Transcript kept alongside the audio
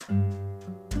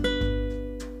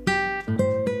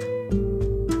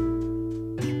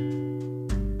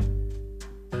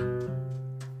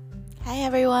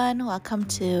everyone. Welcome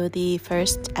to the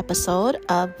first episode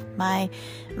of my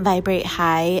Vibrate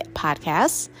High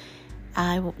podcast.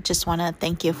 I just want to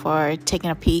thank you for taking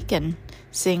a peek and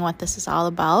seeing what this is all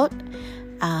about.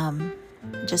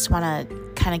 Just want to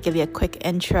kind of give you a quick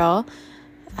intro.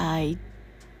 I've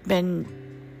been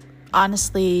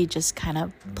honestly just kind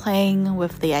of playing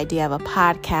with the idea of a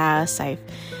podcast. I've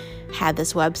had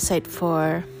this website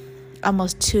for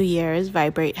almost 2 years,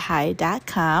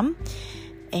 vibratehigh.com.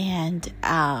 And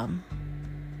I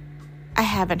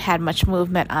haven't had much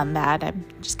movement on that. I'm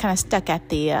just kind of stuck at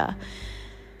the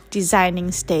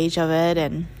designing stage of it,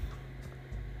 and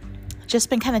just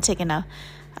been kind of taking a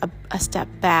step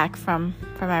back from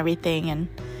everything. And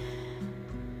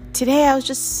today I was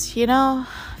just,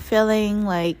 feeling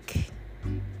like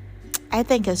I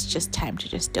think it's just time to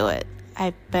just do it.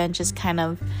 I've been just kind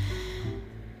of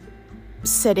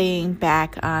sitting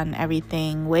back on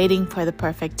everything, waiting for the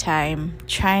perfect time,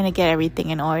 trying to get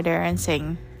everything in order and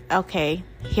saying, okay,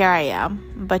 here I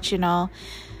am. But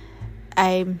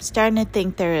I'm starting to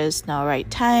think there is no right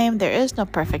time, there is no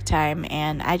perfect time,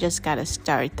 and I just got to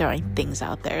start throwing things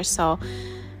out there. So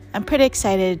I'm pretty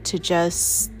excited to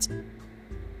just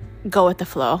go with the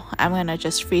flow. I'm going to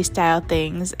just freestyle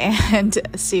things and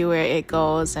see where it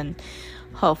goes, and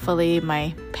hopefully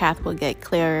my path will get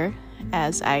clearer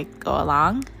as I go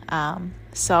along.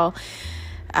 So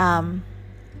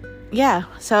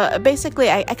basically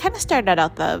I kind of started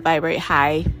out the Vibrate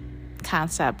High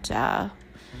concept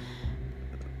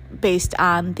based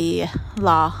on the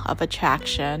law of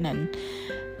attraction, and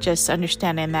just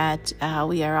understanding that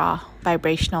we are all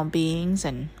vibrational beings,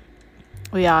 and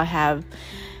we all have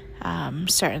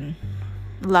certain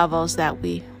levels that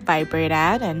we vibrate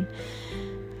at, and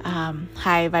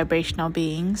high vibrational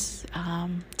beings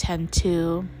tend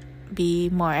to be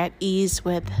more at ease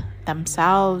with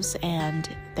themselves and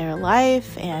their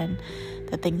life and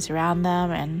the things around them.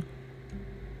 And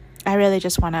I really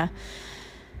just want to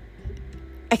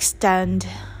extend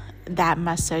that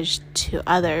message to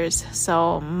others.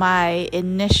 So my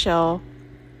initial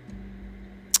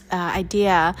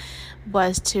idea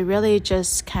was to really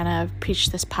just kind of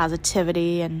preach this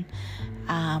positivity and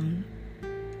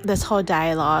this whole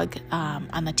dialogue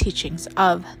on the teachings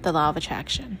of the law of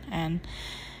attraction. And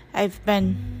I've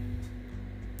been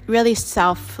really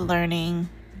self-learning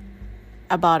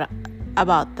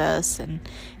about this, and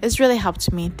it's really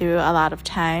helped me through a lot of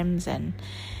times, and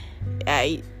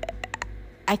I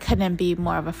couldn't be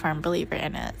more of a firm believer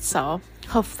in it. So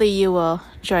hopefully you will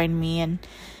join me and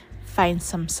find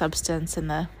some substance in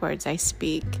the words I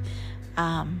speak.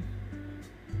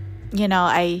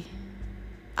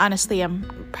 Honestly,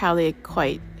 I'm probably a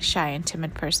quite shy and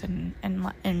timid person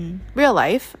in real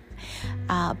life,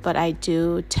 but I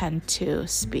do tend to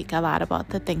speak a lot about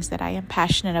the things that I am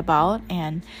passionate about,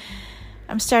 and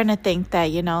I'm starting to think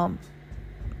that,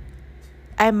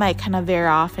 I might kind of veer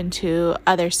off into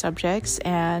other subjects,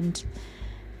 and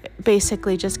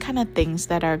basically just kind of things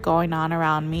that are going on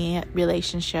around me,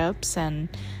 relationships and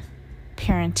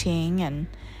parenting and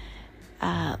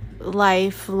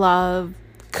life, love,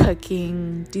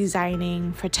 cooking,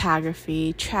 designing,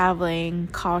 photography, traveling,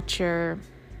 culture,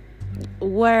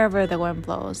 wherever the wind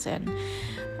blows. And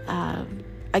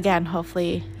again,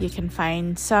 hopefully you can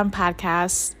find some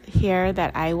podcasts here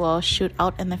that I will shoot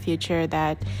out in the future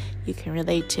that you can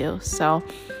relate to. So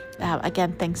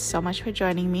again, thanks so much for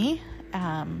joining me.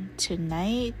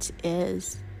 Tonight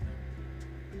is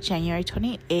January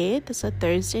 28th. It's a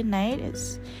Thursday night.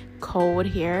 It's cold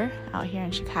out here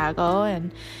in Chicago,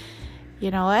 and you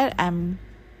know what? I'm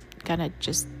gonna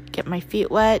just get my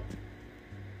feet wet,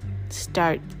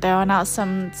 start throwing out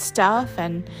some stuff,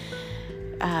 and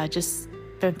just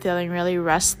been feeling really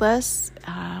restless,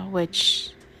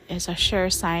 which is a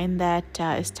sure sign that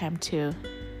it's time to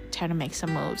make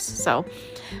some moves. So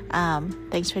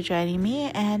thanks for joining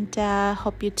me, and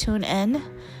hope you tune in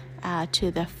to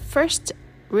the first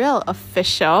real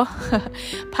official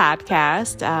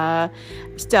podcast. I'm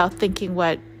still thinking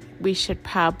what we should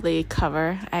probably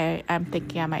cover. I'm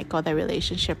thinking I might go the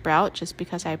relationship route, just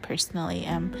because I personally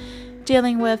am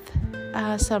dealing with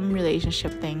some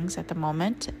relationship things at the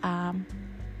moment.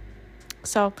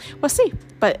 So we'll see.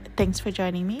 But thanks for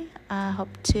joining me.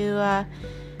 Hope to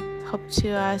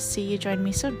see you join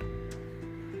me soon.